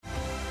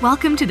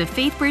Welcome to the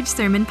FaithBridge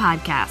Sermon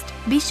Podcast.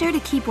 Be sure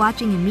to keep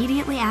watching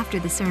immediately after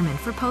the sermon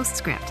for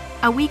Postscript,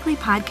 a weekly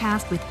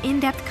podcast with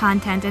in-depth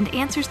content and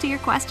answers to your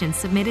questions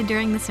submitted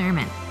during the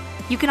sermon.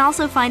 You can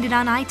also find it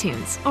on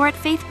iTunes or at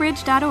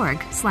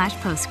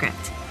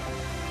faithbridge.org/postscript.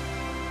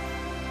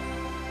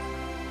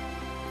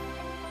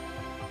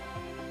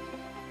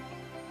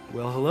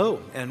 Well,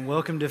 hello, and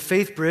welcome to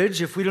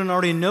FaithBridge. If we don't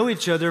already know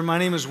each other, my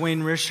name is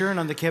Wayne Risher, and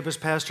I'm the campus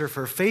pastor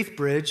for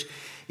FaithBridge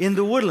in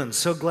the Woodlands.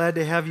 So glad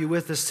to have you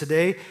with us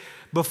today.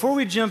 Before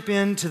we jump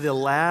into the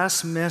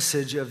last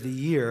message of the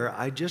year,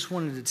 I just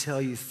wanted to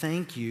tell you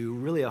thank you,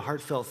 really a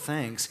heartfelt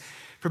thanks,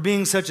 for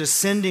being such a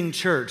sending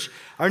church.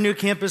 Our new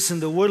campus in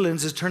the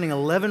Woodlands is turning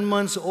 11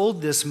 months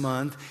old this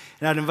month,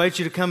 and I'd invite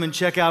you to come and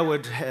check out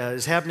what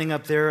is happening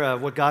up there,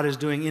 what God is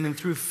doing in and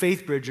through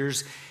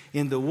FaithBridgers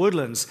in the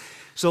Woodlands.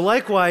 So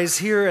likewise,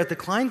 here at the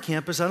Klein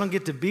campus, I don't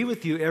get to be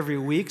with you every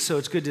week, so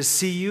it's good to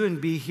see you and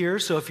be here.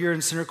 So if you're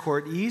in Center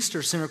Court East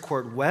or Center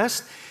Court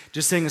West,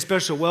 just saying a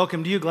special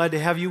welcome to you. Glad to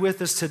have you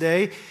with us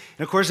today.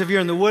 And of course, if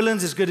you're in the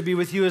Woodlands, it's good to be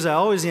with you as I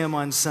always am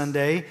on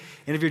Sunday.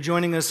 And if you're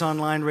joining us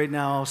online right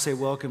now, I'll say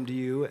welcome to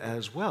you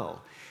as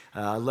well.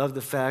 I love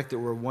the fact that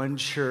we're one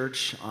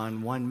church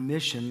on one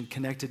mission,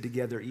 connected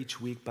together each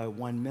week by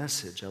one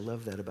message. I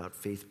love that about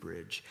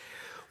FaithBridge.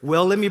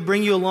 Well, let me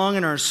bring you along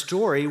in our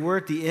story. We're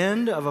at the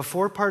end of a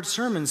 4-part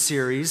sermon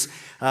series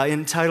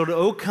entitled,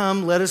 "O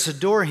Come, Let Us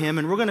Adore Him,"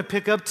 and we're going to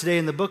pick up today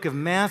in the book of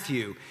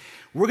Matthew.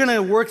 We're going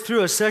to work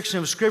through a section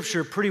of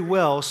Scripture pretty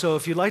well, so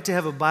if you'd like to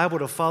have a Bible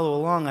to follow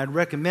along, I'd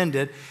recommend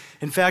it.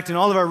 In fact, in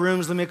all of our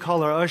rooms, let me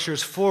call our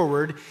ushers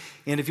forward,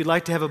 and if you'd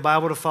like to have a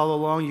Bible to follow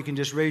along, you can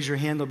just raise your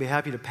hand. They'll be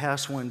happy to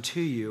pass one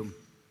to you,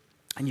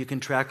 and you can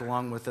track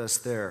along with us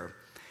there.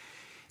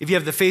 If you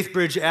have the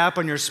FaithBridge app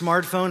on your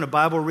smartphone, a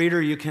Bible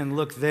reader, you can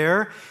look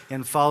there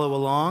and follow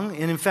along.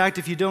 And in fact,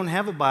 if you don't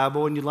have a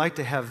Bible and you'd like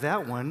to have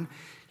that one,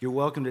 you're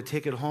welcome to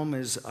take it home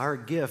as our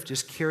gift.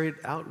 Just carry it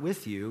out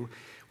with you.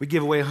 We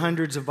give away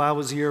hundreds of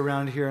Bibles a year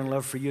around here and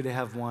love for you to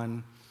have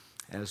one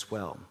as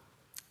well.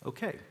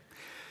 Okay,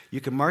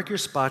 you can mark your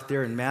spot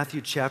there in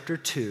Matthew chapter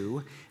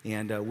 2,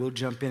 and we'll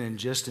jump in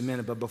just a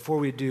minute. But before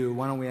we do,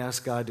 why don't we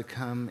ask God to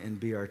come and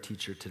be our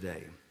teacher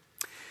today?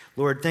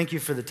 Lord, thank you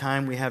for the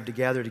time we have to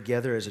gather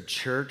together as a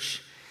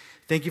church.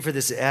 Thank you for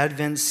this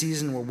Advent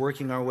season we're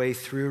working our way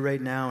through right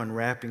now and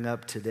wrapping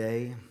up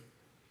today.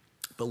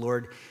 But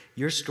Lord,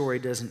 your story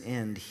doesn't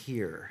end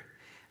here.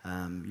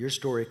 Your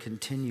story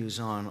continues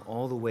on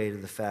all the way to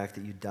the fact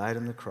that you died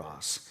on the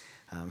cross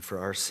for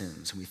our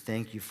sins. And we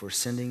thank you for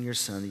sending your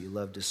Son, that you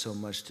loved us so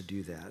much to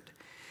do that.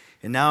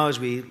 And now as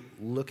we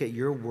look at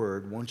your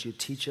word, won't you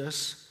teach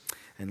us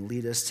and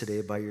lead us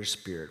today by your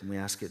Spirit? And we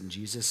ask it in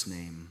Jesus'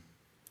 name.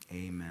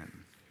 Amen.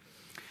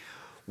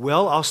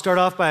 Well, I'll start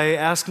off by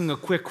asking a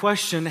quick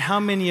question. How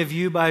many of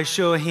you, by a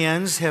show of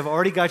hands, have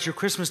already got your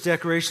Christmas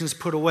decorations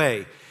put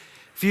away? A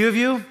few of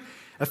you?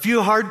 A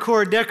few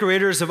hardcore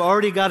decorators have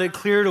already got it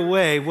cleared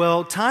away.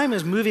 Well, time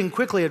is moving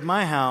quickly at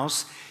my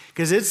house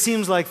because it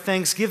seems like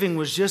Thanksgiving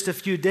was just a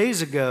few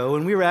days ago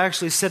and we were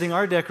actually setting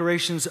our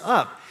decorations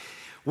up.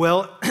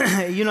 Well,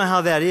 you know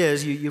how that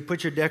is. You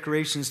put your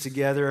decorations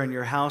together and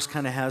your house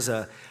kind of has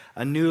a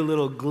new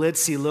little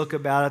glitzy look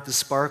about it, the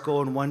sparkle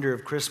and wonder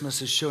of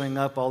Christmas is showing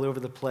up all over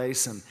the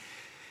place. And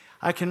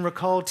I can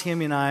recall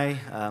Tammy and I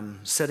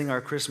setting our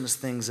Christmas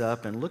things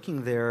up and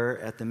looking there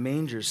at the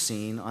manger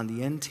scene on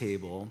the end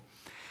table.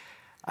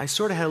 I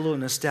sort of had a little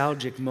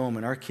nostalgic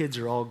moment. Our kids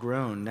are all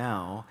grown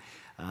now,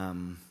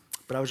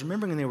 but I was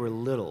remembering when they were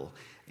little,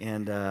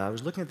 and I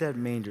was looking at that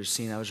manger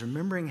scene. I was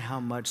remembering how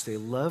much they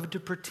loved to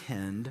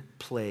pretend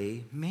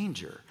play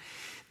manger.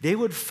 They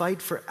would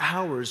fight for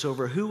hours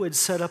over who would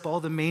set up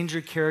all the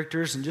manger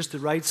characters in just the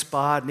right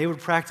spot, and they would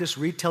practice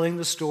retelling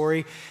the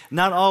story,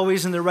 not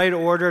always in the right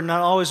order,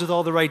 not always with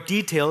all the right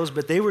details,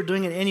 but they were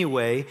doing it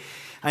anyway.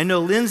 I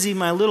know Lindsay,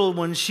 my little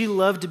one, she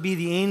loved to be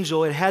the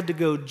angel. It had to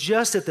go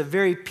just at the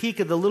very peak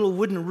of the little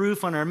wooden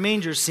roof on our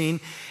manger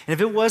scene, and if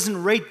it wasn't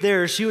right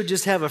there, she would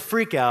just have a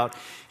freak out.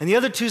 And the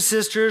other two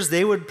sisters,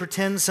 they would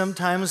pretend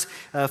sometimes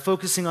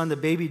focusing on the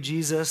baby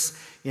Jesus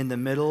in the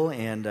middle,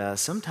 and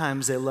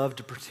sometimes they loved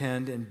to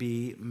pretend and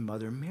be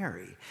Mother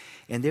Mary.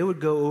 And they would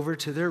go over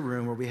to their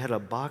room where we had a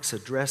box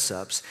of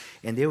dress-ups,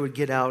 and they would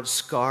get out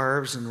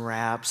scarves and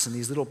wraps and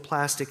these little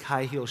plastic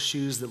high-heel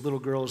shoes that little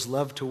girls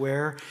love to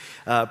wear.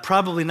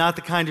 Probably not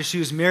the kind of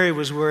shoes Mary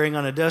was wearing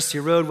on a dusty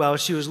road while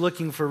she was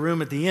looking for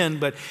room at the inn,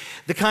 but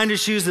the kind of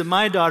shoes that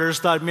my daughters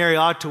thought Mary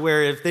ought to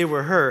wear if they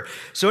were her.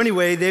 So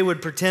anyway, they would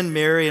pretend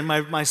Mary, and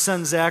my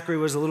son Zachary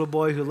was a little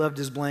boy who loved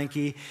his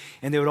blankie,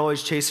 and they would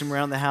always chase him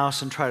around the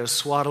house and try to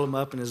swaddle him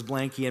up in his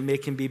blankie and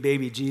make him be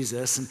baby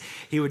Jesus, and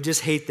he would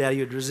just hate that.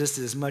 He would resist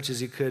it as much as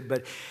he could.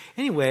 But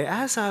anyway,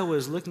 as I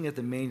was looking at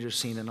the manger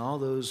scene and all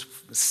those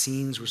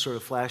scenes were sort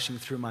of flashing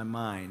through my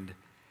mind,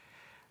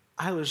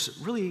 I was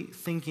really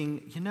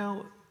thinking,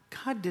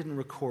 God didn't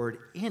record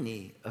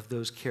any of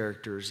those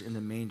characters in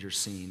the manger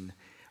scene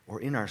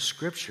or in our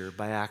scripture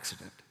by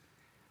accident.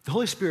 The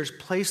Holy Spirit's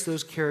placed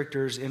those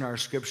characters in our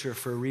scripture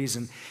for a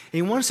reason. And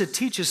he wants to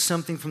teach us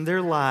something from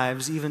their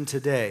lives even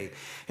today.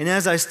 And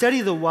as I study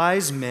the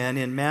wise men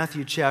in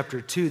Matthew chapter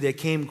 2, they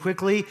came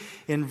quickly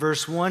in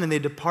verse 1 and they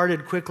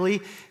departed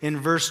quickly in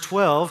verse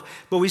 12.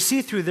 But we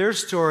see through their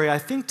story, I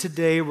think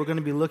today we're going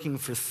to be looking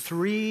for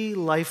 3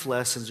 life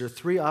lessons or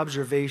 3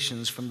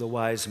 observations from the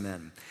wise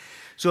men.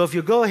 So if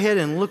you'll go ahead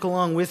and look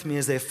along with me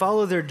as they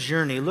follow their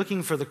journey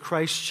looking for the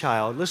Christ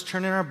child, let's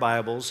turn in our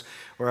Bibles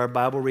or our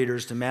Bible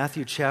readers to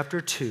Matthew chapter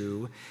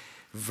 2,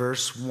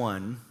 verse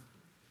 1,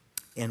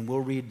 and we'll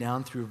read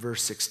down through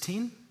verse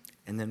 16,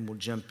 and then we'll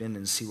jump in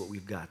and see what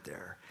we've got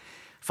there.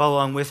 Follow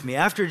along with me.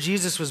 After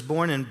Jesus was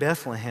born in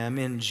Bethlehem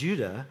in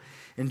Judah,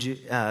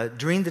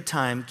 during the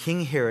time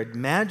King Herod,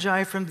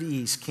 Magi from the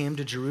east came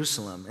to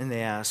Jerusalem, and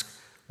they asked,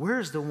 "Where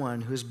is the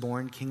one who is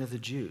born King of the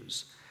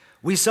Jews?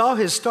 We saw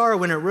his star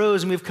when it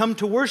rose, and we've come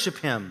to worship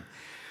him."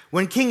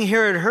 When King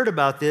Herod heard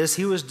about this,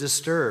 he was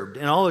disturbed,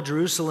 and all of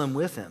Jerusalem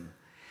with him.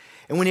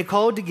 And when he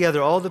called together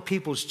all the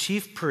people's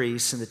chief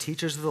priests and the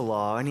teachers of the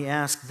law, and he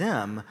asked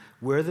them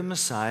where the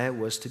Messiah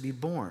was to be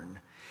born.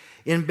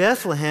 "In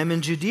Bethlehem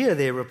in Judea,"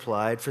 they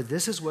replied, "for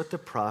this is what the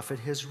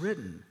prophet has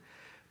written.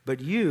 But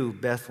you,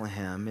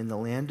 Bethlehem, in the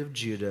land of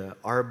Judah,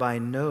 are by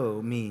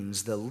no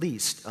means the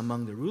least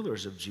among the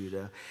rulers of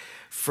Judah.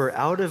 For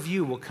out of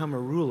you will come a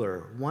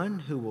ruler, one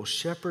who will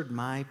shepherd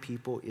my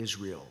people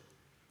Israel."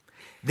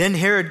 Then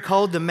Herod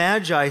called the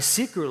Magi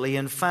secretly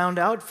and found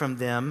out from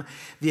them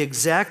the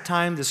exact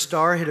time the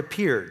star had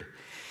appeared.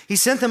 He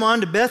sent them on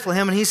to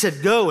Bethlehem, and he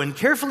said, "Go and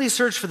carefully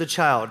search for the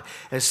child.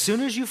 As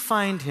soon as you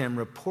find him,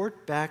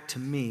 report back to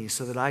me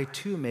so that I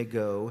too may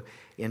go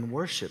and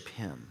worship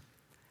him."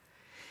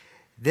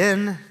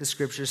 Then the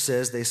scripture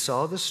says they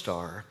saw the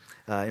star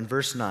in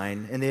verse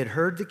 9, and they had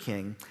heard the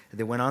king.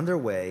 They went on their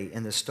way,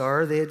 and the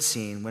star they had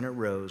seen when it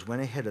rose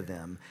went ahead of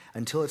them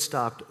until it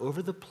stopped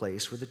over the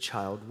place where the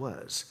child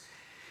was.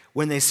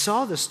 When they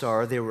saw the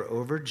star, they were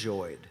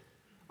overjoyed.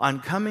 On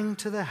coming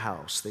to the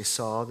house, they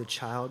saw the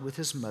child with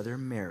his mother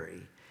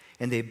Mary,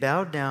 and they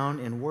bowed down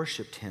and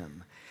worshiped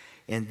him.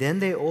 And then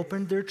they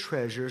opened their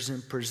treasures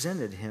and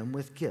presented him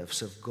with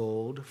gifts of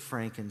gold,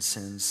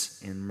 frankincense,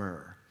 and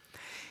myrrh.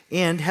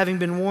 And having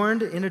been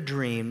warned in a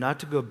dream not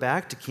to go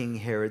back to King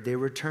Herod, they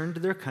returned to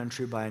their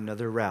country by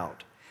another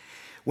route.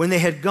 When they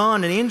had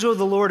gone, an angel of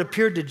the Lord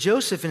appeared to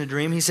Joseph in a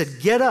dream. He said,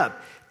 "Get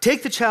up,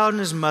 take the child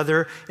and his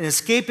mother, and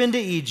escape into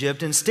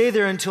Egypt, and stay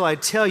there until I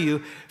tell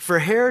you, for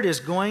Herod is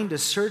going to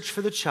search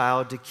for the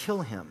child to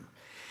kill him."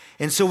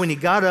 And so when he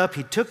got up,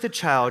 he took the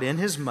child and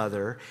his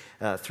mother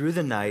through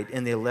the night,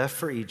 and they left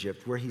for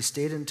Egypt, where he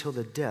stayed until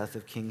the death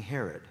of King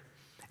Herod.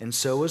 And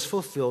so was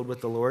fulfilled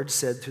what the Lord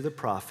said through the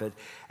prophet,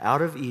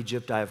 "Out of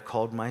Egypt I have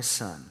called my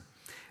son."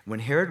 When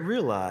Herod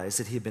realized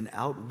that he had been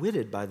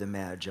outwitted by the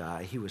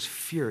Magi, he was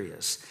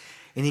furious,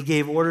 and he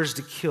gave orders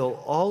to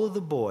kill all of the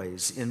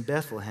boys in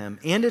Bethlehem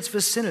and its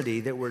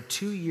vicinity that were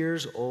 2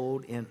 years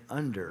old and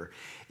under,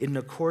 in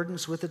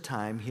accordance with the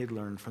time he had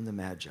learned from the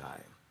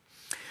Magi.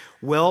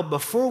 Well,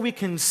 before we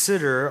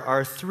consider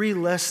our 3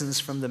 lessons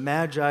from the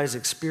Magi's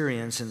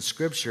experience in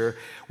Scripture,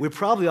 we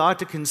probably ought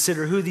to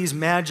consider who these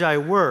Magi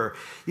were.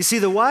 You see,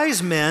 the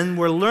wise men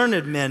were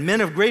learned men,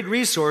 men of great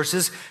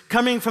resources,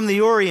 coming from the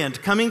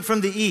Orient, coming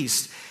from the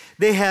East.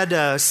 They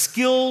had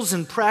skills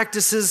and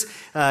practices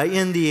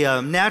in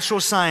the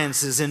natural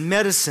sciences, in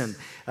medicine,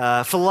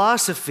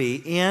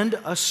 philosophy, and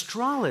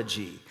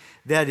astrology.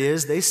 That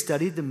is, they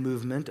studied the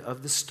movement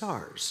of the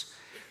stars.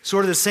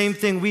 Sort of the same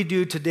thing we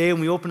do today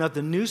when we open up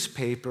the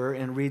newspaper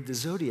and read the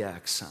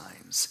zodiac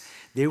signs.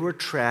 They were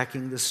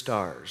tracking the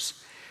stars.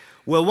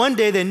 Well, one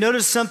day they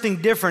noticed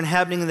something different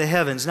happening in the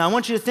heavens. Now, I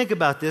want you to think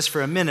about this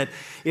for a minute.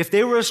 If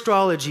they were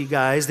astrology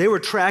guys, they were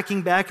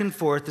tracking back and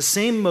forth the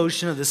same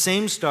motion of the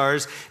same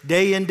stars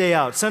day in, day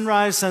out.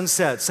 Sunrise,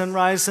 sunset,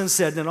 sunrise,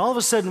 sunset. And then all of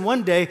a sudden,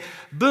 one day,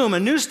 boom, a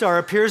new star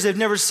appears they've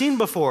never seen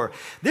before.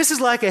 This is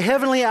like a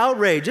heavenly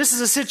outrage. This is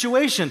a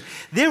situation.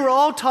 They were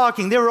all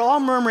talking. They were all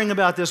murmuring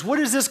about this. What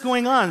is this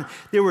going on?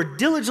 They were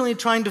diligently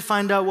trying to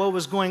find out what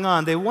was going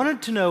on. They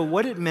wanted to know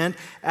what it meant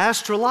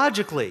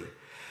astrologically.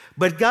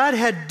 But God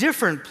had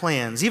different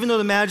plans. Even though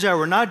the Magi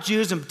were not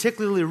Jews and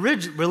particularly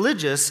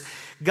religious,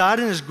 God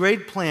in his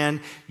great plan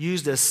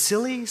used a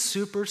silly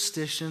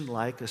superstition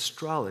like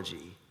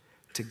astrology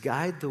to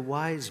guide the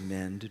wise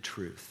men to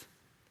truth.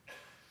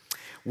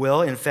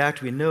 Well, in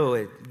fact, we know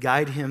it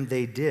guide him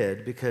they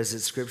did,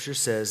 because Scripture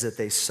says that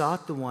they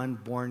sought the one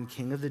born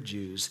King of the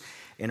Jews,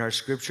 and our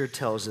Scripture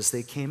tells us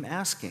they came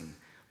asking,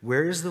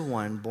 "Where is the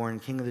one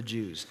born King of the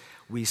Jews?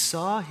 We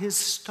saw his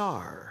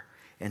star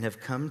and have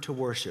come to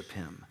worship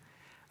him."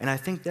 And I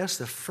think that's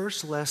the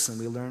first lesson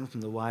we learn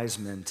from the wise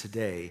men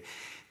today,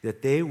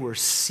 that they were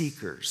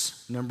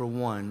seekers. Number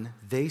one,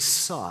 they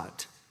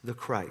sought the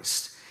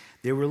Christ.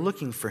 They were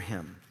looking for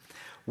him.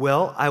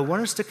 Well, I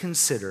want us to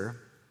consider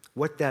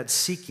what that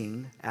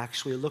seeking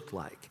actually looked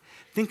like.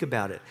 Think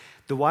about it.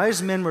 the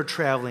wise men were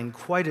traveling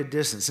quite a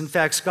distance. In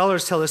fact,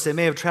 scholars tell us they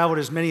may have traveled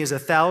as many as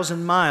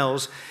 1,000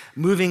 miles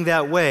moving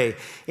that way.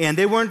 And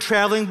they weren't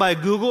traveling by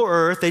Google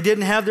Earth. They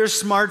didn't have their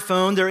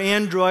smartphone, their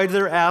Android,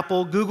 their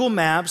Apple, Google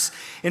Maps.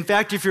 In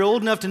fact, if you're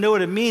old enough to know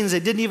what it means, they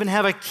didn't even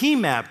have a key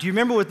map. Do you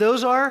remember what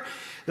those are?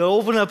 They'll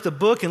open up the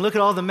book and look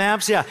at all the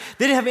maps. Yeah,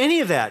 they didn't have any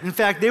of that. In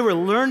fact, they were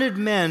learned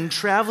men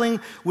traveling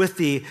with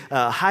the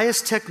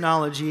highest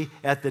technology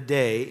at the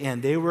day,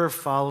 and they were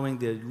following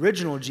the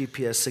original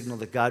GPS signal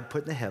that God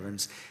put in the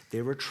heavens.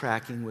 They were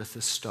tracking with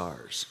the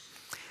stars.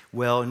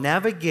 Well,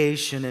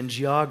 navigation and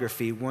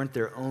geography weren't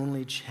their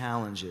only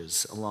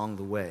challenges along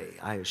the way,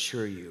 I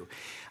assure you.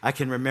 I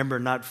can remember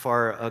not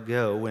far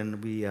ago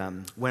when we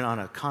went on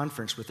a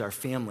conference with our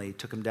family,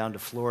 took them down to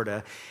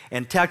Florida,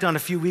 and tacked on a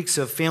few weeks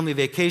of family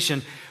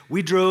vacation.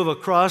 We drove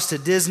across to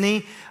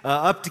Disney,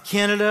 up to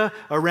Canada,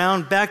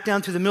 around, back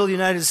down through the middle of the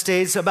United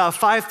States, about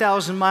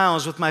 5,000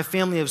 miles with my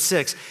family of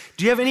 6.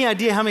 Do you have any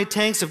idea how many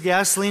tanks of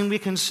gasoline we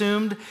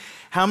consumed?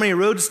 How many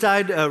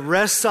roadside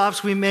rest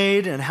stops we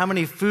made, and how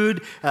many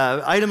food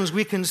items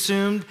we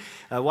consumed?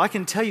 Well, I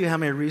can tell you how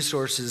many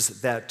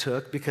resources that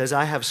took because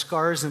I have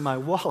scars in my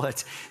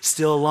wallet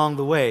still along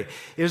the way.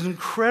 It was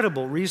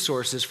incredible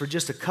resources for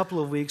just a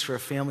couple of weeks for a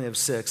family of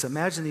 6.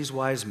 Imagine these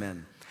wise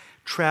men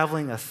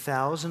traveling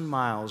 1,000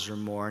 miles or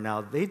more.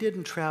 Now, they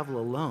didn't travel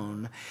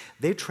alone.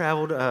 They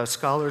traveled,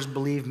 scholars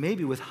believe,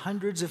 maybe with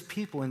hundreds of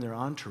people in their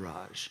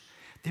entourage.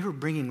 They were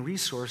bringing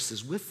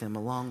resources with them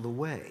along the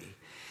way.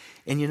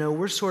 And you know,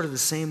 we're sort of the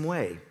same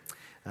way.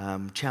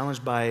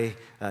 Challenged by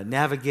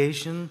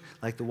navigation,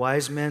 like the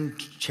wise men,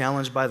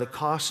 challenged by the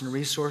costs and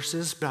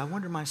resources. But I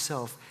wonder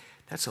myself,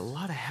 that's a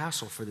lot of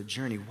hassle for the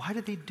journey. Why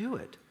did they do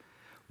it?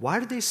 Why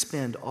did they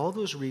spend all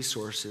those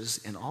resources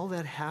and all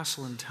that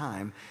hassle and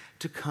time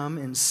to come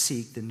and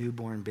seek the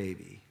newborn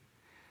baby?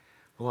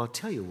 Well, I'll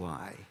tell you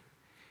why.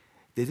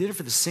 They did it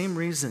for the same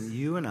reason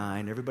you and I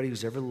and everybody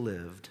who's ever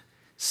lived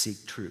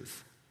seek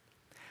truth.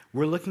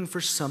 We're looking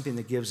for something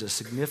that gives us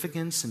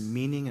significance and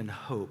meaning and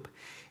hope.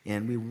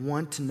 And we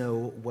want to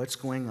know what's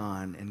going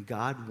on, and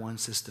God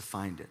wants us to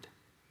find it.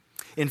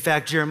 In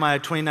fact, Jeremiah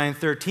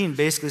 29:13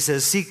 basically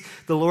says, seek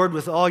the Lord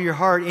with all your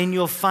heart, and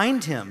you'll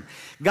find him.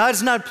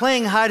 God's not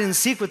playing hide and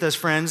seek with us,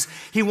 friends.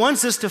 He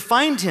wants us to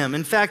find him.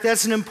 In fact,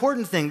 that's an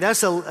important thing.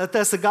 That's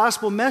the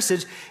gospel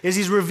message, is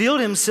he's revealed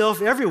himself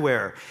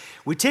everywhere.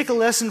 We take a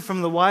lesson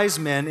from the wise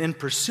men and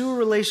pursue a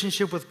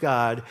relationship with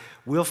God,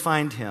 we'll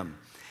find him.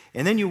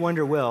 And then you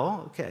wonder,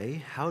 well,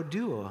 okay, how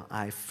do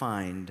I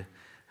find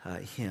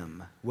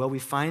him? Well, we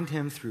find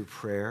him through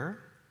prayer,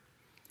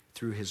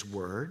 through his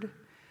word,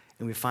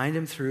 and we find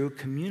him through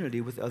community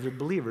with other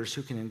believers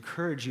who can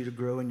encourage you to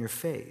grow in your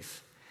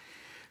faith.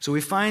 So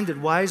we find that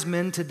wise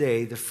men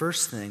today, the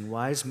first thing,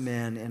 wise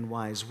men and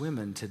wise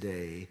women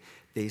today,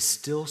 they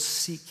still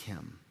seek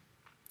him.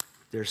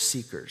 They're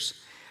seekers.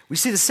 We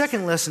see the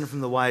second lesson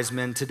from the wise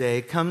men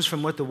today comes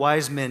from what the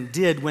wise men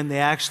did when they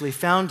actually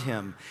found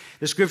him.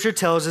 The scripture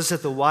tells us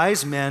that the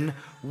wise men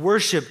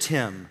worshiped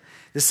him.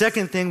 The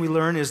second thing we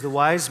learn is the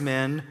wise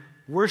men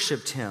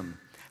worshiped him.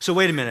 So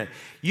wait a minute.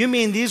 You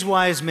mean these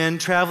wise men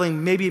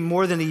traveling maybe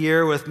more than a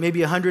year with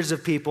maybe hundreds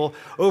of people,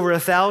 over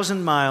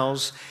 1,000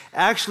 miles,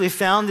 actually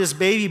found this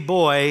baby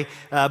boy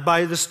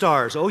by the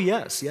stars? Oh,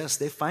 yes,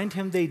 they find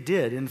him, they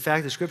did. In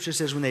fact, the scripture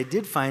says when they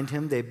did find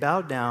him, they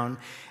bowed down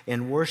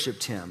and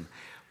worshiped him.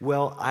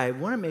 Well, I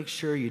want to make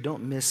sure you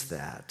don't miss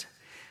that.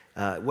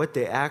 What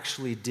they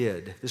actually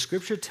did. The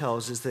scripture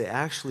tells us they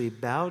actually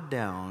bowed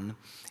down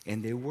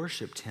and they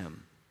worshiped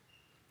him.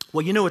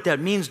 Well, you know what that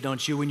means,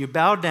 don't you? When you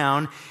bow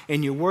down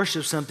and you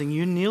worship something,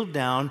 you kneel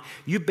down,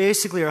 you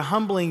basically are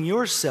humbling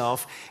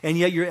yourself, and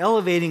yet you're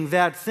elevating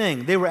that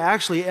thing. They were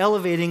actually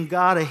elevating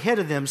God ahead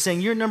of them,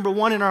 saying, you're number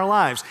one in our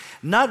lives.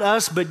 Not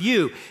us, but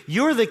you.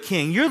 You're the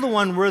king. You're the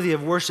one worthy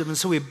of worship, and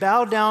so we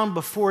bow down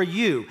before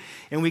you,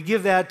 and we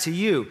give that to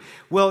you.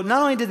 Well,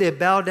 not only did they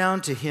bow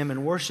down to him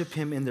and worship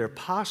him in their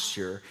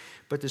posture,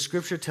 but the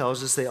scripture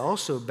tells us they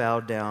also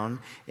bowed down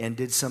and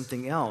did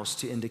something else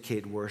to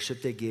indicate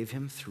worship. They gave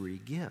him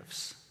 3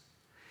 gifts.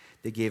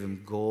 They gave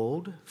him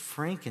gold,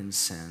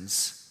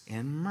 frankincense,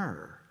 and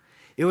myrrh.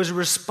 It was a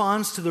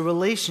response to the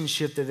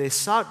relationship that they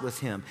sought with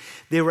him.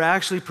 They were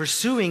actually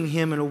pursuing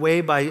him in a way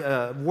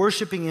by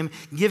worshiping him,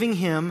 giving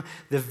him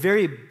the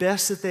very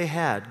best that they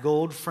had,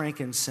 gold,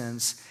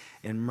 frankincense,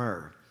 and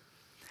myrrh.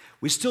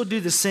 We still do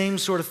the same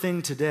sort of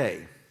thing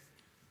today.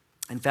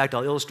 In fact,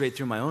 I'll illustrate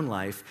through my own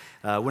life.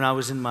 When I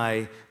was in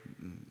my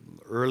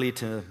early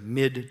to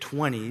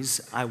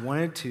mid-20s, I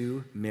wanted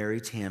to marry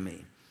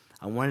Tammy.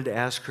 I wanted to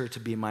ask her to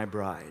be my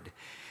bride.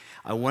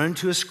 I wanted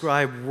to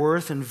ascribe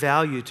worth and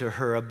value to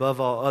her above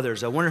all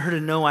others. I wanted her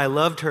to know I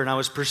loved her and I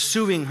was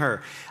pursuing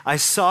her. I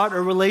sought a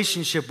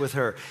relationship with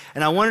her.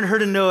 And I wanted her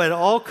to know at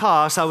all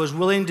costs I was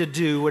willing to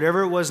do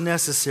whatever it was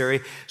necessary.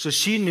 So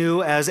she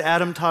knew, as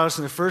Adam taught us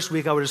in the first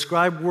week, I would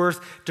ascribe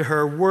worth to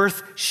her,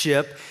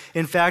 worthship.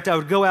 In fact, I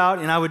would go out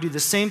and I would do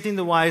the same thing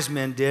the wise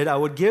men did. I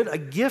would get a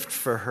gift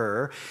for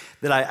her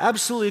that I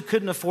absolutely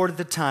couldn't afford at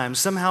the time.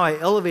 Somehow I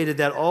elevated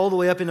that all the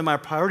way up into my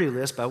priority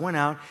list, but I went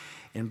out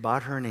and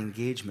bought her an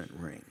engagement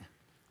ring,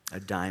 a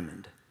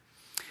diamond,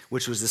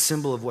 which was the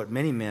symbol of what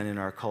many men in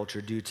our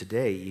culture do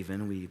today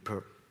even. We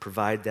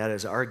provide that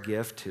as our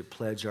gift to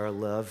pledge our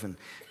love and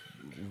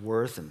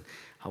worth, and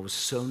I was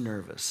so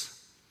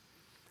nervous.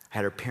 I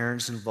had her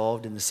parents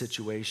involved in the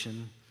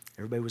situation.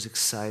 Everybody was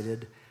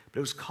excited, but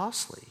it was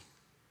costly.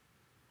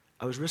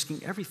 I was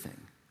risking everything.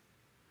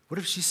 What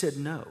if she said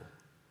no?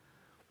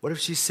 What if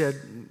she said,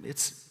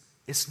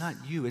 it's not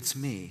you, it's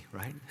me,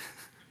 right?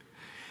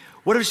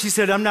 What if she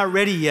said, I'm not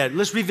ready yet.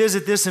 Let's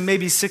revisit this in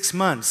maybe 6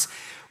 months.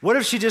 What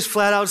if she just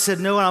flat out said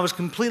no and I was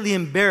completely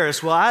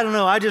embarrassed? Well, I don't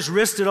know. I just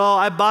risked it all.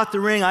 I bought the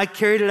ring. I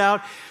carried it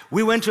out.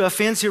 We went to a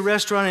fancy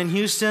restaurant in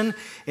Houston,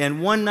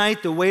 and one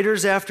night the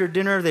waiters after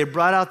dinner, they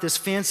brought out this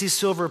fancy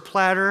silver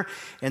platter,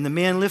 and the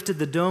man lifted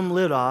the dome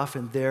lid off,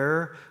 and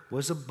there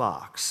was a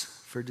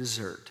box for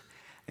dessert.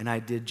 And I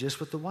did just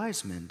what the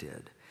wise men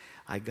did.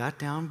 I got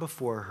down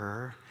before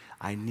her.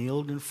 I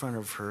kneeled in front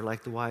of her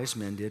like the wise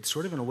men did,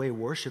 sort of in a way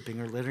worshiping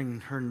her,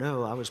 letting her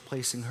know I was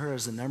placing her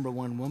as the number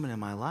one woman in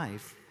my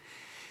life.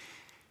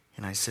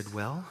 And I said,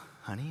 well,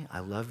 honey, I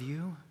love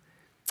you,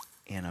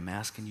 and I'm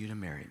asking you to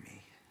marry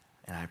me.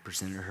 And I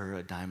presented her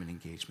a diamond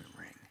engagement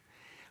ring.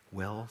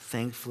 Well,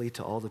 thankfully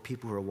to all the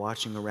people who were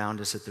watching around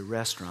us at the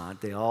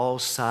restaurant, they all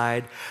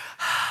sighed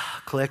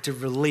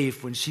collective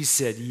relief when she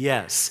said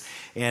yes.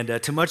 And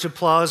to much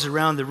applause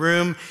around the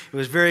room, it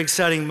was a very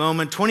exciting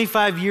moment.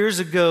 25 years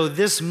ago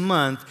this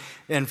month,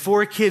 and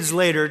 4 kids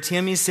later,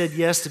 Tammy said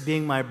yes to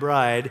being my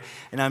bride,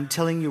 and I'm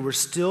telling you, we're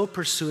still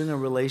pursuing a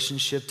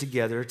relationship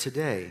together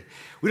today.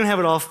 We don't have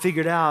it all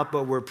figured out,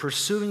 but we're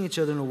pursuing each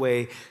other in a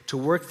way to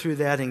work through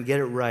that and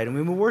get it right. And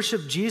when we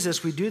worship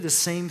Jesus, we do the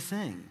same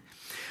thing.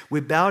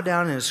 We bow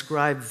down and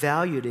ascribe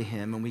value to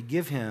him, and we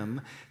give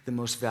him the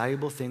most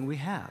valuable thing we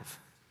have.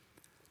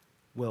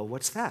 Well,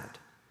 what's that?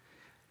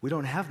 We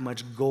don't have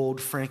much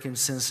gold,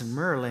 frankincense, and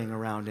myrrh laying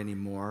around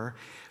anymore.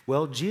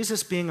 Well,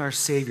 Jesus being our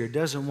Savior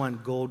doesn't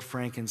want gold,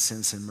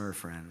 frankincense, and myrrh,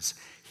 friends.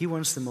 He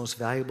wants the most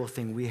valuable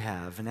thing we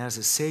have. And as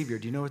a Savior,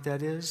 do you know what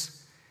that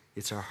is?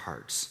 It's our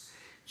hearts.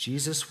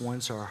 Jesus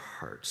wants our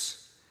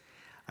hearts.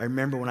 I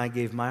remember when I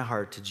gave my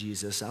heart to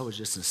Jesus, I was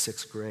just in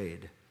 6th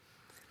grade.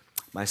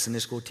 My Sunday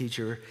school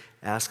teacher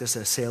asked us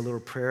to say a little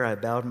prayer. I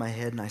bowed my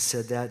head and I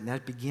said that, and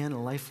that began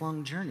a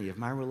lifelong journey of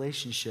my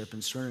relationship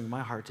and surrendering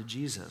my heart to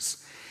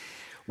Jesus.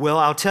 Well,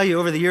 I'll tell you,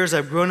 over the years,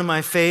 I've grown in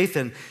my faith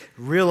and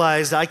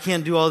realized I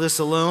can't do all this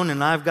alone,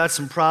 and I've got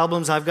some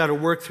problems I've got to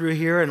work through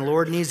here, and the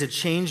Lord needs to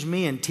change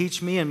me and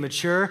teach me and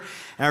mature.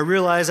 And I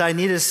realized I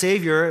need a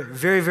Savior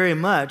very, very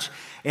much,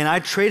 and I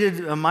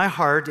traded my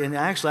heart, and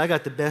actually I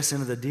got the best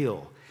end of the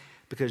deal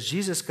because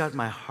Jesus got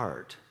my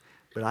heart,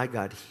 but I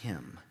got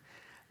him,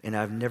 and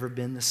I've never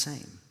been the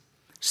same,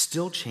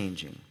 still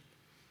changing.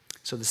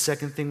 So the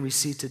second thing we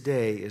see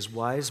today is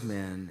wise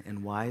men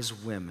and wise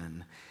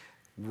women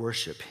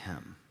worship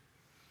him.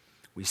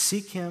 We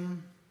seek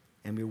him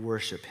and we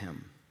worship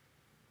him.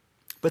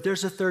 But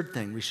there's a third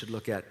thing we should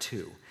look at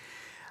too.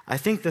 I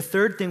think the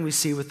third thing we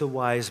see with the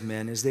wise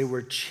men is they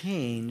were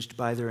changed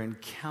by their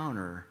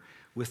encounter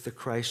with the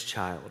Christ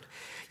child.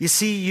 You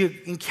see, you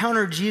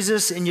encounter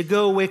Jesus and you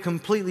go away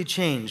completely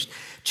changed.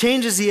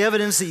 Change is the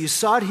evidence that you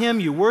sought him,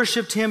 you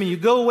worshiped him, and you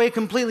go away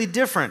completely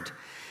different.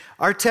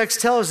 Our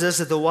text tells us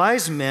that the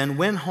wise men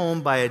went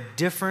home by a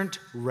different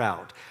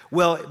route.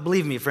 Well,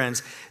 believe me,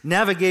 friends,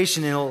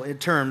 navigational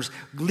terms,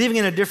 living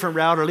in a different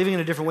route or living in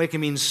a different way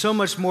can mean so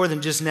much more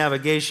than just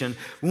navigation.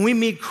 When we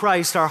meet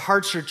Christ, our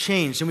hearts are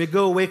changed and we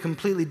go away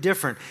completely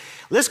different.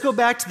 Let's go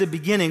back to the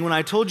beginning when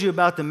I told you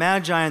about the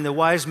Magi and the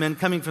wise men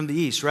coming from the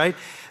east, right?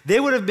 They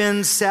would have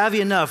been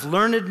savvy enough,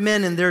 learned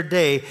men in their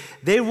day.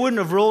 They wouldn't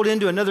have rolled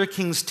into another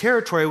king's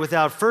territory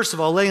without, first of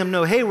all, letting them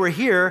know, hey, we're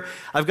here.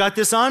 I've got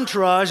this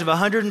entourage of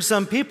 100 and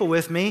some people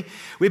with me.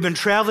 We've been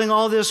traveling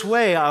all this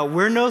way.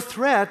 We're no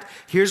threat.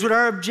 Here's what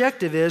our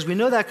objective is. We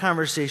know that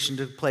conversation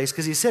took place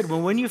because he said,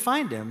 well, when you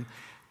find him,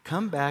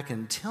 come back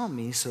and tell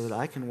me so that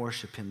I can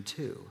worship him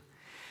too.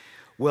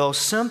 Well,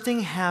 something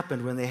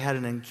happened when they had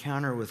an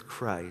encounter with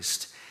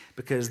Christ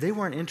because they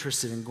weren't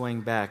interested in going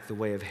back the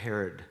way of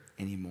Herod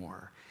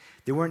anymore.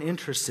 They weren't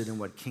interested in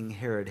what King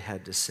Herod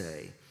had to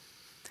say.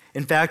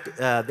 In fact,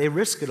 they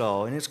risked it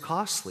all, and it's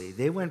costly.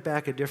 They went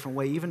back a different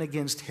way, even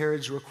against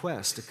Herod's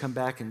request to come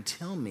back and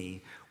tell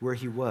me where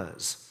he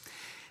was.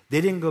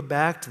 They didn't go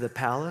back to the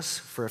palace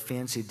for a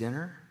fancy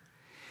dinner.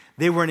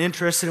 They weren't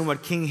interested in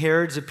what King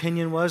Herod's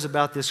opinion was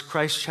about this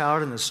Christ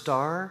child and the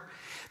star.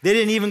 They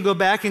didn't even go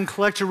back and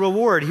collect a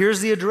reward.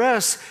 Here's the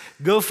address.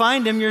 Go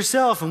find him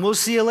yourself, and we'll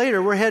see you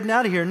later. We're heading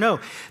out of here. No,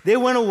 they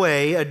went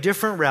away a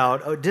different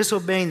route,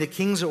 disobeying the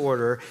king's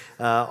order,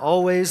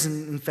 always,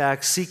 in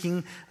fact,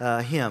 seeking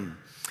him.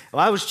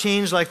 Well, I was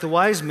changed like the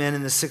wise men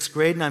in the 6th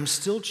grade, and I'm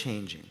still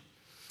changing.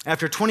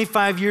 After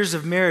 25 years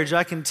of marriage,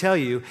 I can tell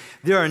you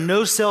there are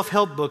no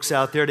self-help books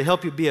out there to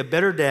help you be a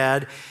better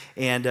dad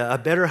and a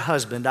better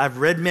husband. I've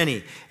read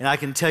many, and I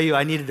can tell you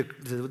I needed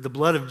the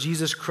blood of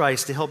Jesus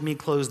Christ to help me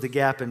close the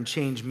gap and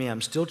change me.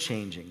 I'm still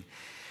changing.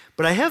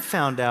 But I have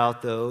found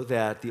out, though,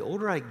 that the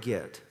older I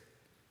get,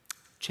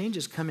 change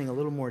is coming a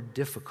little more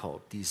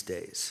difficult these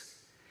days.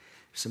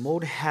 Some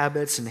old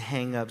habits and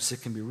hang-ups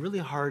that can be really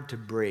hard to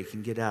break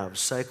and get out of,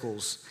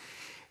 cycles.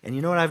 And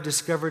you know what I've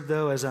discovered,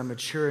 though, as I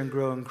mature and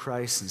grow in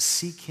Christ and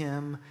seek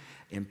Him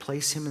and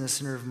place Him in the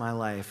center of my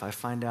life, I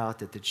find out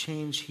that the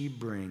change He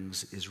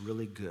brings is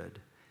really good.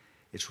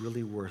 It's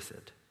really worth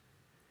it.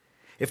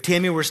 If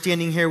Tammy were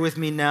standing here with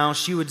me now,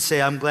 she would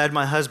say, I'm glad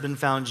my husband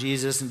found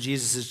Jesus and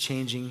Jesus is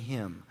changing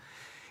him.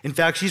 In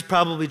fact, she's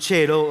probably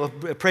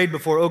prayed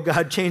before, oh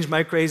God, change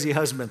my crazy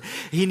husband.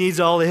 He needs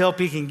all the help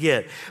he can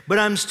get. But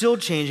I'm still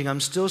changing, I'm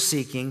still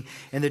seeking,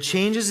 and the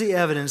change is the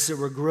evidence that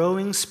we're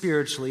growing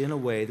spiritually in a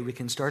way that we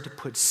can start to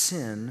put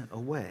sin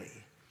away.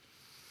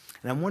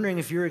 And I'm wondering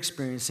if you're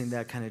experiencing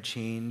that kind of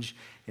change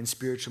in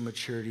spiritual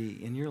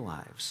maturity in your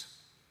lives.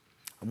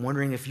 I'm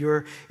wondering if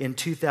you're in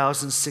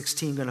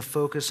 2016 going to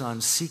focus on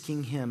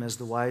seeking Him as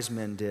the wise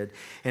men did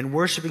and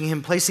worshiping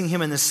Him, placing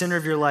Him in the center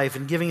of your life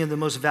and giving Him the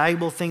most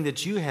valuable thing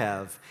that you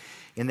have,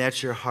 and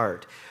that's your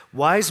heart.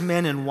 Wise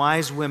men and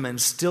wise women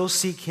still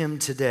seek Him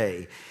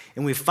today.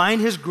 And we find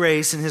His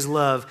grace and His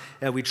love,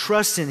 that we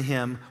trust in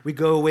Him, we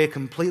go away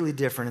completely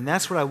different. And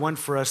that's what I want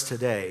for us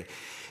today.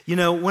 You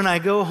know, when I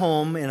go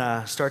home and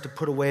I start to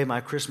put away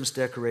my Christmas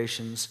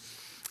decorations,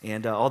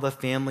 and all the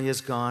family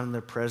is gone and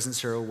the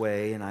presents are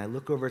away, and I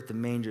look over at the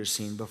manger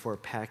scene before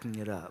packing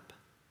it up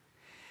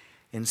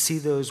and see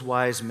those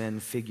wise men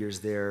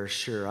figures there,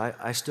 sure,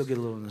 I still get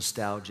a little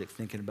nostalgic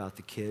thinking about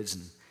the kids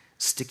and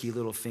sticky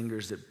little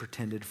fingers that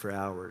pretended for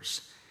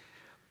hours.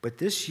 But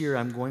this year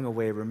I'm going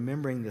away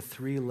remembering the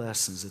 3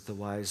 lessons that the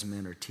wise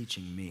men are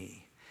teaching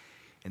me.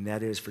 And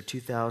that is, for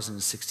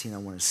 2016, I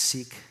want to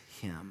seek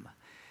Him.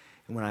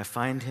 And when I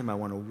find Him, I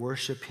want to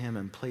worship Him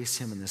and place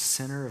Him in the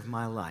center of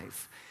my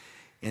life.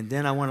 And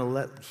then I want to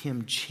let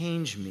Him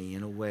change me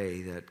in a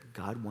way that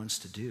God wants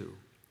to do.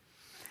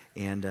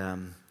 And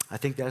I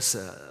think that's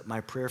my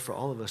prayer for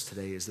all of us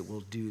today, is that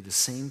we'll do the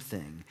same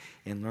thing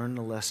and learn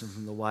the lesson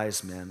from the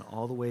wise men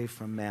all the way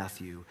from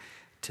Matthew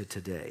to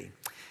today.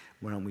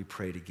 Why don't we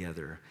pray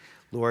together?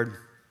 Lord,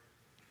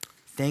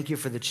 thank You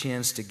for the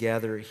chance to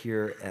gather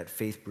here at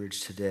Faith Bridge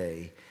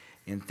today.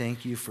 And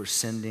thank You for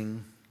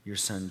sending Your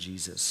Son,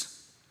 Jesus.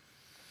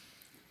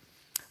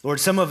 Lord,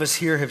 some of us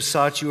here have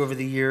sought You over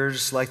the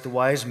years like the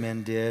wise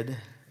men did,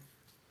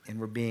 and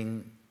we're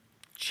being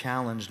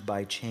challenged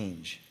by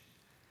change.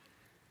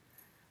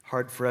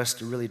 Hard for us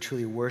to really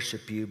truly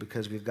worship You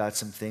because we've got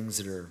some things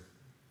that are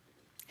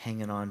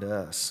hanging on to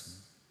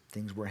us,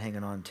 things we're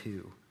hanging on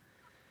to.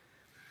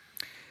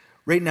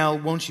 Right now,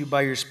 won't You,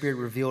 by Your Spirit,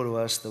 reveal to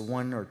us the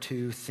 1 or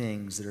 2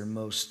 things that are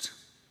most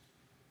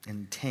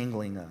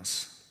entangling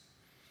us?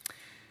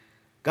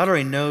 God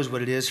already knows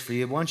what it is for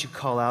you. Why don't you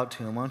call out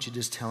to Him? Why don't you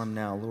just tell Him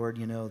now, Lord,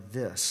 you know,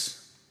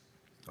 this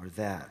or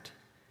that,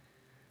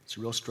 it's a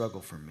real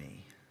struggle for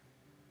me.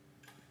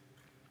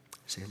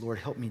 Say, Lord,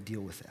 help me deal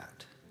with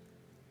that.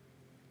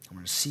 I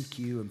want to seek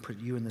You and put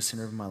You in the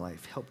center of my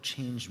life. Help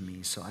change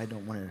me so I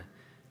don't want to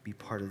be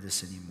part of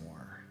this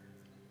anymore.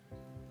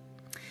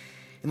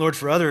 And Lord,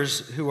 for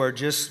others who are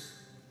just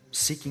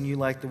seeking You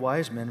like the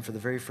wise men for the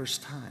very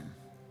first time,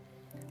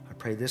 I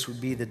pray this would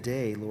be the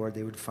day, Lord,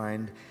 they would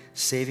find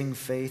saving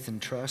faith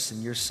and trust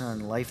in Your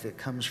Son, life that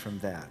comes from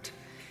that.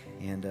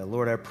 And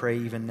Lord, I pray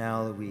even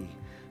now that we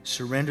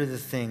surrender the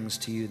things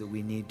to You that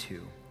we need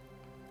to.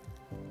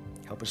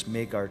 Help us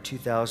make our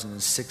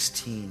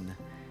 2016,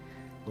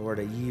 Lord,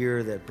 a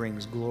year that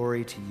brings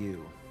glory to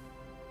You.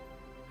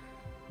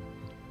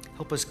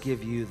 Help us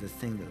give You the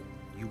thing that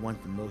You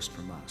want the most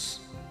from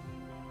us.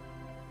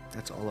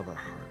 That's all of our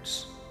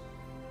hearts.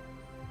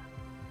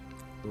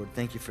 Lord,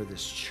 thank You for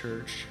this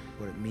church,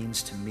 what it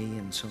means to me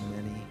and so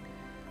many.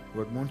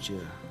 Lord, won't You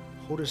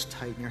hold us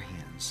tight in Your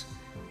hands,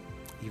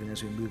 even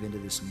as we move into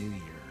this new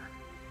year.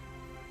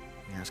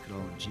 We ask it all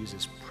in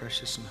Jesus'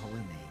 precious and holy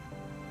name.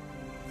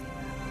 Amen.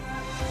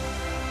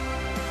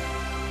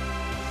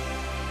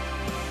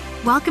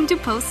 Welcome to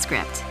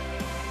Postscript.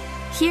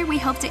 Here we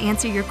hope to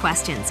answer your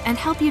questions and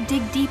help you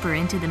dig deeper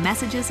into the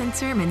messages and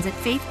sermons at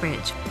Faith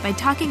Bridge by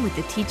talking with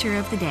the teacher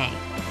of the day.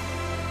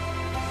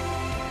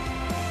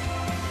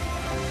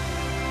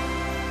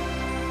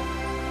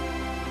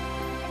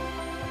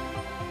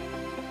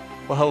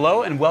 Well,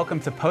 hello and welcome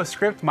to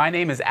Postscript. My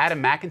name is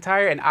Adam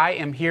McIntyre, and I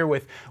am here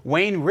with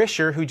Wayne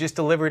Risher, who just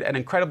delivered an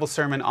incredible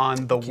sermon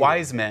on the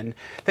wise men.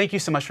 Thank you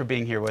so much for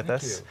being here with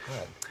us.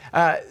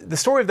 The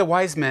story of the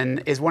wise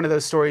men is one of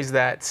those stories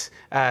that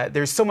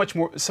there's so much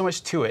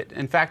to it.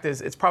 In fact,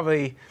 it's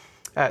probably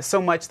so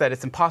much that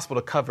it's impossible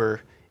to cover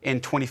in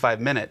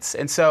 25 minutes.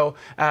 And so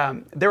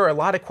there are a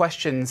lot of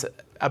questions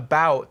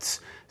about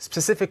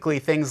specifically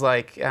things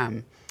like,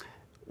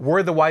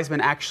 were the wise men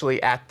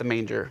actually at the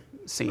manger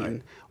scene?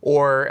 Right.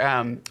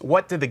 Or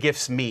what did the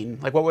gifts mean?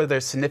 Like, what were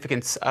the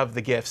significance of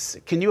the gifts?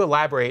 Can you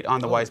elaborate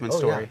on the wise men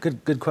story? Yeah.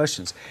 Good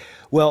questions.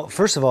 Well,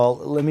 first of all,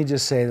 let me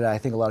just say that I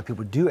think a lot of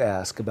people do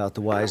ask about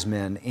the wise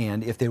men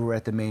and if they were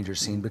at the manger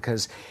scene,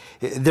 because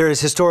there is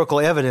historical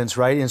evidence,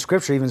 right? In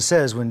Scripture even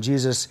says when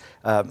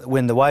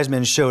when the wise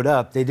men showed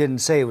up, they didn't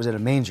say it was at a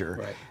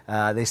manger.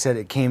 Right. They said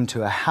it came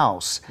to a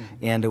house,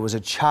 and it was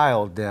a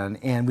child then.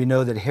 And we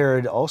know that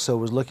Herod also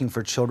was looking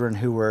for children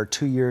who were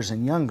 2 years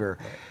and younger.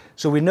 Right.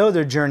 So we know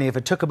their journey, if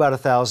it took about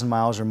 1,000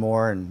 miles or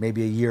more, and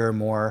maybe a year or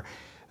more,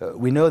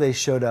 we know they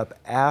showed up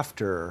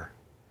after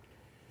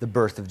the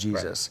birth of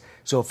Jesus. Right.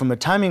 So from a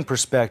timing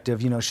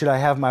perspective, should I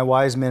have my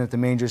wise men at the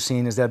manger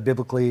scene? Is that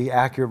biblically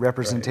accurate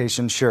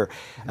representation? Right. Sure.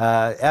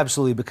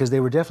 Absolutely, because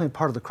they were definitely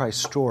part of the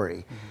Christ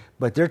story.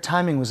 But their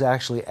timing was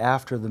actually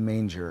after the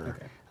manger.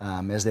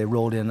 Okay. As they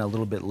rolled in a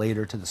little bit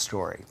later to the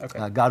story.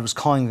 Okay. God was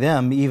calling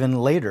them even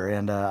later,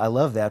 and I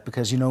love that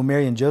because,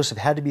 Mary and Joseph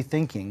had to be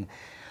thinking,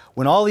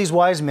 when all these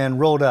wise men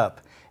rolled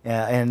up,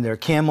 and their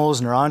camels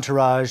and their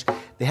entourage,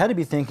 they had to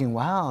be thinking,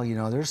 wow,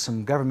 there's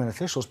some government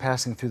officials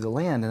passing through the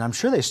land. And I'm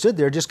sure they stood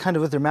there just kind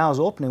of with their mouths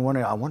opening,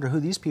 wondering, I wonder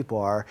who these people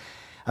are.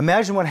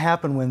 Imagine what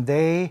happened when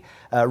they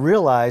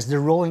realized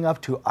they're rolling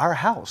up to our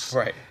house.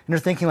 Right. And they're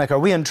thinking, like, are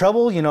we in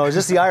trouble? Is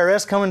this the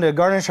IRS coming to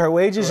garnish our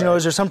wages? Right.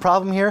 Is there some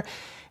problem here?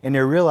 And they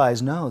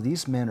realized, no,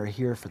 these men are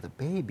here for the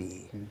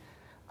baby.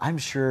 I'm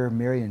sure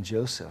Mary and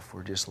Joseph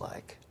were just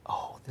like,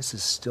 oh, this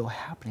is still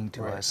happening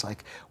to us.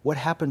 Like, what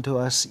happened to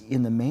us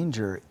in the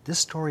manger, this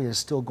story is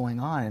still going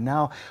on. And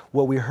now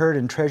what we heard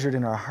and treasured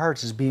in our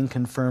hearts is being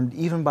confirmed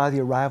even by the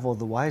arrival of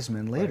the wise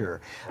men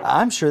later.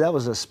 I'm sure that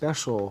was a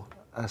special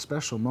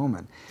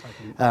moment.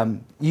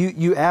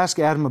 You asked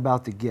Adam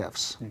about the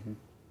gifts.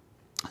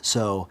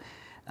 So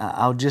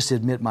I'll just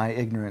admit my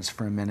ignorance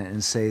for a minute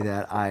and say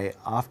that I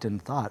often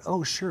thought,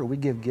 oh, sure, we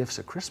give gifts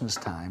at Christmas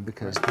time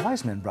because the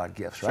wise men brought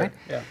gifts, right?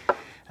 Sure.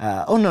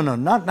 Yeah. Oh, no,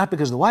 not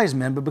because of the wise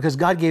men, but because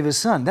God gave His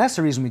Son. That's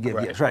the reason we give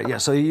gifts, right? Yeah.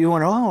 So you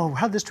wonder, oh,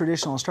 how did this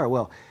tradition all start?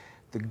 Well,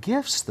 the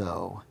gifts,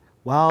 though,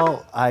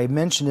 while I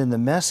mentioned in the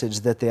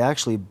message that they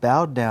actually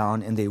bowed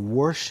down and they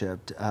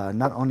worshipped,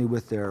 not only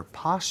with their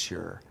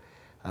posture,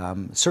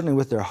 certainly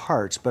with their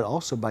hearts, but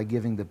also by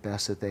giving the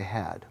best that they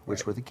had,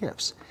 which were the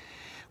gifts.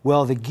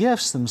 Well, the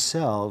gifts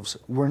themselves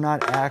were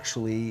not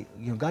actually,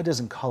 God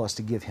doesn't call us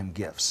to give Him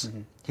gifts.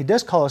 He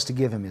does call us to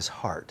give Him His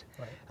heart,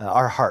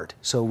 our heart.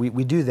 So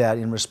we do that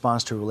in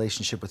response to a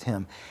relationship with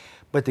Him.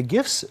 But the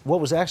gifts, what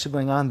was actually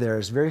going on there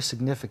is very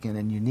significant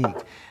and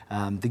unique.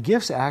 The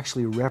gifts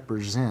actually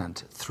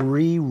represent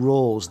 3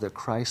 roles that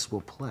Christ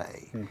will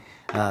play.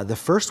 The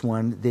first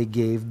one, they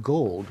gave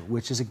gold,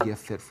 which is a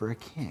gift fit for a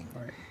king.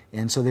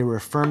 And so they were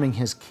affirming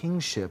His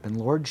kingship and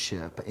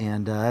lordship.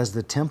 And as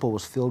the temple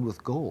was filled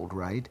with gold,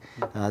 right,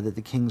 that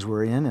the kings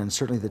were in, and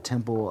certainly the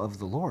temple of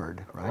the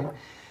Lord, right?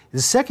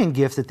 The second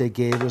gift that they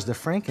gave was the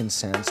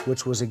frankincense,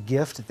 which was a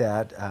gift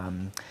that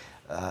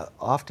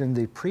often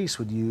the priests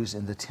would use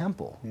in the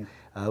temple.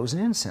 It was an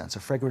incense, a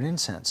fragrant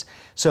incense.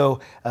 So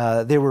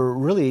they were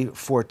really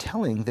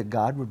foretelling that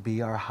God would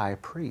be our high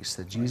priest,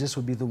 that Jesus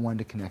would be the one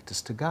to connect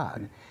us to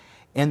God.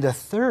 And the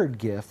third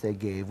gift they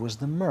gave was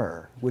the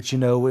myrrh, which,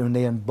 when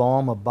they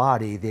embalm a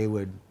body, they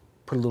would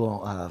put a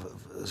little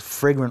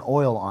fragrant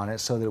oil on it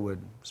so that it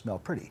would smell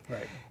pretty.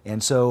 Right.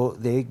 And so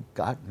they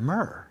got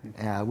myrrh,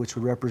 which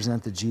would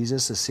represent that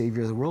Jesus, the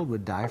Savior of the world,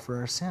 would die for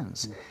our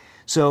sins.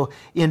 So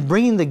in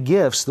bringing the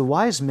gifts, the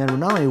wise men were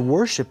not only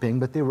worshiping,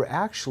 but they were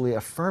actually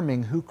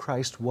affirming who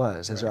Christ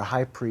was as our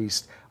high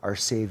priest, our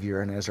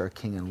Savior, and as our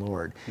King and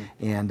Lord.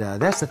 And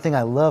that's the thing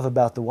I love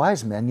about the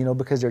wise men,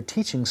 because they're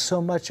teaching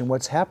so much in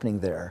what's happening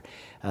there.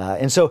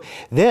 And so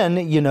then,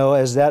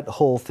 as that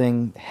whole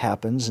thing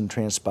happens and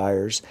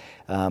transpires,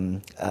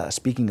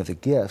 speaking of the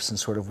gifts and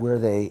sort of where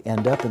they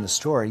end up in the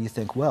story, you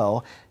think,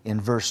 well,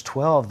 in verse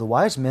 12, the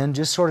wise men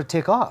just sort of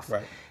take off.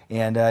 Right.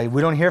 And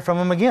we don't hear from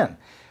them again.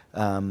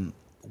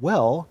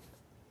 Well,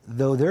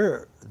 though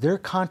their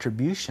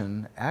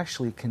contribution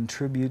actually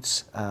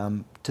contributes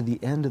to the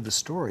end of the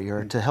story,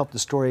 or to help the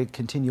story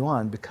continue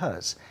on,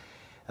 because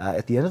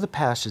at the end of the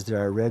passage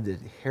there I read that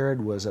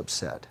Herod was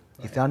upset.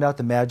 He found out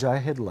the Magi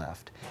had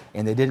left,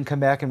 and they didn't come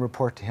back and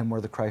report to him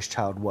where the Christ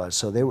child was,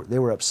 so they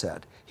were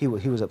upset. He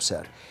was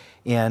upset.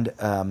 And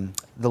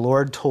the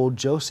Lord told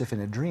Joseph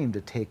in a dream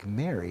to take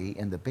Mary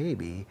and the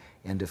baby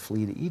and to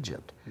flee to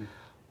Egypt.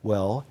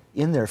 Well,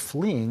 in their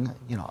fleeing,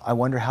 I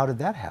wonder how did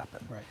that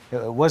happen?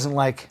 Right. It wasn't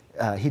like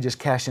he just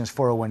cashed in his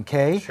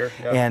 401k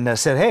and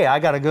said, hey, I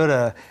got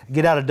to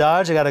get out of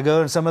Dodge, I got to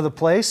go to some other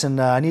place,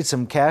 and I need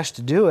some cash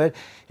to do it.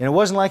 And it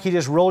wasn't like he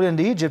just rolled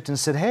into Egypt and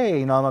said,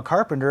 hey, I'm a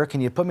carpenter, can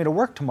you put me to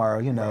work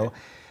tomorrow, Right.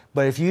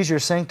 But if you use your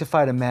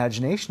sanctified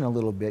imagination a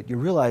little bit, you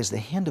realize the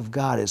hand of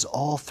God is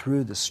all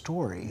through the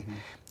story.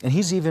 And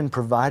He's even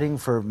providing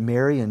for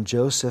Mary and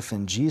Joseph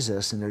and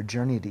Jesus in their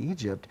journey to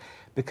Egypt,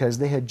 because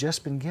they had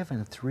just been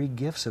given 3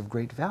 gifts of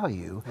great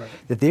value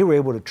that they were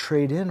able to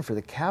trade in for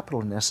the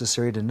capital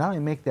necessary to not only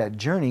make that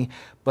journey,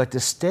 but to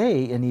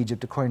stay in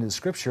Egypt, according to the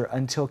Scripture,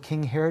 until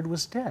King Herod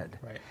was dead.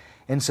 Right.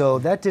 And so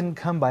that didn't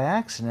come by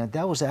accident.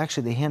 That was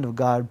actually the hand of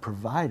God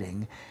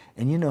providing.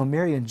 And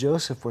Mary and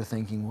Joseph were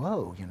thinking,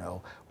 whoa,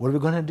 what are we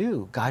going to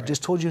do? God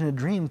just told you in a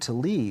dream to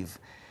leave.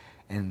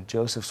 And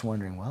Joseph's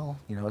wondering, well,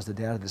 as the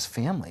dad of this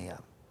family,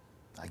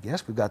 I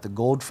guess we've got the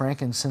gold,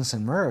 frankincense,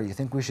 and myrrh. You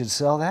think we should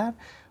sell that?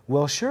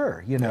 Well,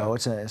 sure.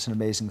 It's an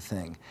amazing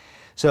thing.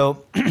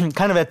 So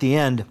kind of at the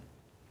end,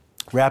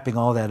 wrapping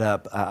all that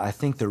up, I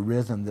think the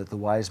rhythm that the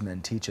wise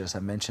men teach us, I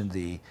mentioned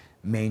the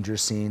manger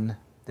scene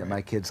that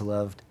my kids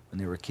loved when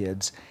they were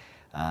kids.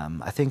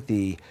 I think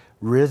the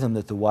rhythm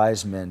that the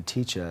wise men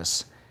teach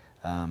us,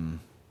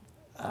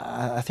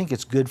 I think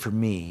it's good for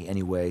me,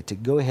 anyway, to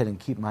go ahead and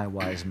keep my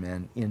wise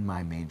men in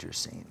my manger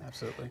scene.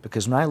 Absolutely.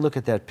 Because when I look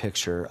at that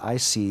picture, I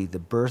see the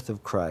birth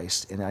of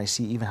Christ, and I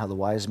see even how the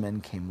wise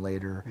men came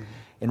later.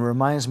 And it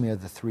reminds me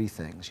of the three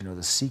things,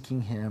 the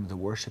seeking Him, the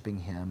worshiping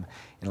Him,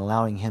 and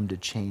allowing Him to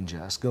change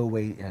us, go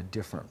away in a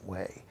different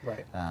way,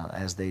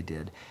 as they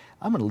did.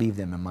 I'm going to leave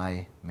them in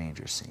my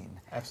manger scene.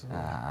 Absolutely.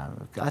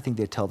 I think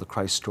they tell the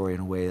Christ story in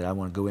a way that I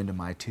want to go into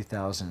my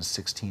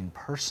 2016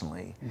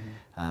 personally,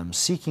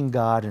 seeking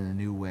God in a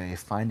new way,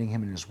 finding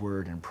Him in His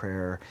Word and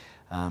prayer,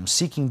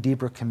 seeking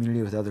deeper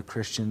community with other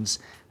Christians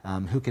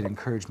who can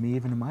encourage me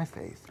even in my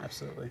faith.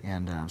 Absolutely.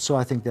 And so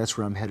I think that's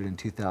where I'm headed in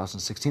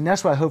 2016.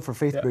 That's what I hope for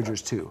Faith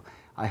Bridgers too.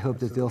 I hope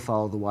that they'll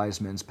follow the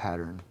wise men's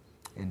pattern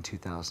in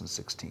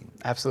 2016.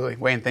 Absolutely.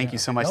 Wayne, thank you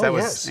so much. That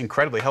was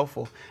incredibly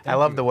helpful. I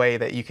love the way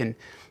that you can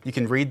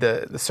read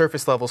the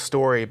surface level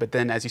story, but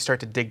then as you start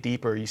to dig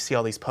deeper, you see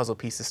all these puzzle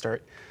pieces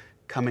start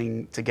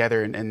coming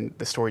together, and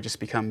the story just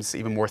becomes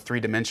even more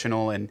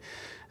three-dimensional and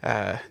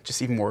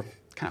just even more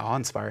kind of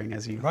awe-inspiring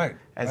as you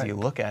you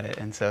look at it.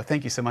 And so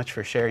thank you so much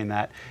for sharing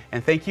that.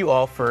 And thank you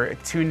all for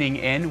tuning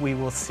in. We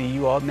will see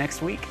you all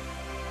next week.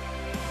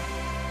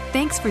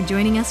 Thanks for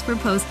joining us for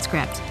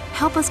Postscript.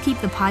 Help us keep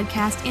the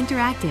podcast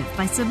interactive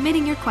by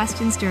submitting your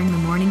questions during the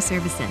morning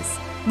services.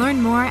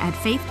 Learn more at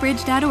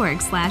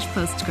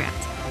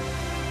faithbridge.org/postscript.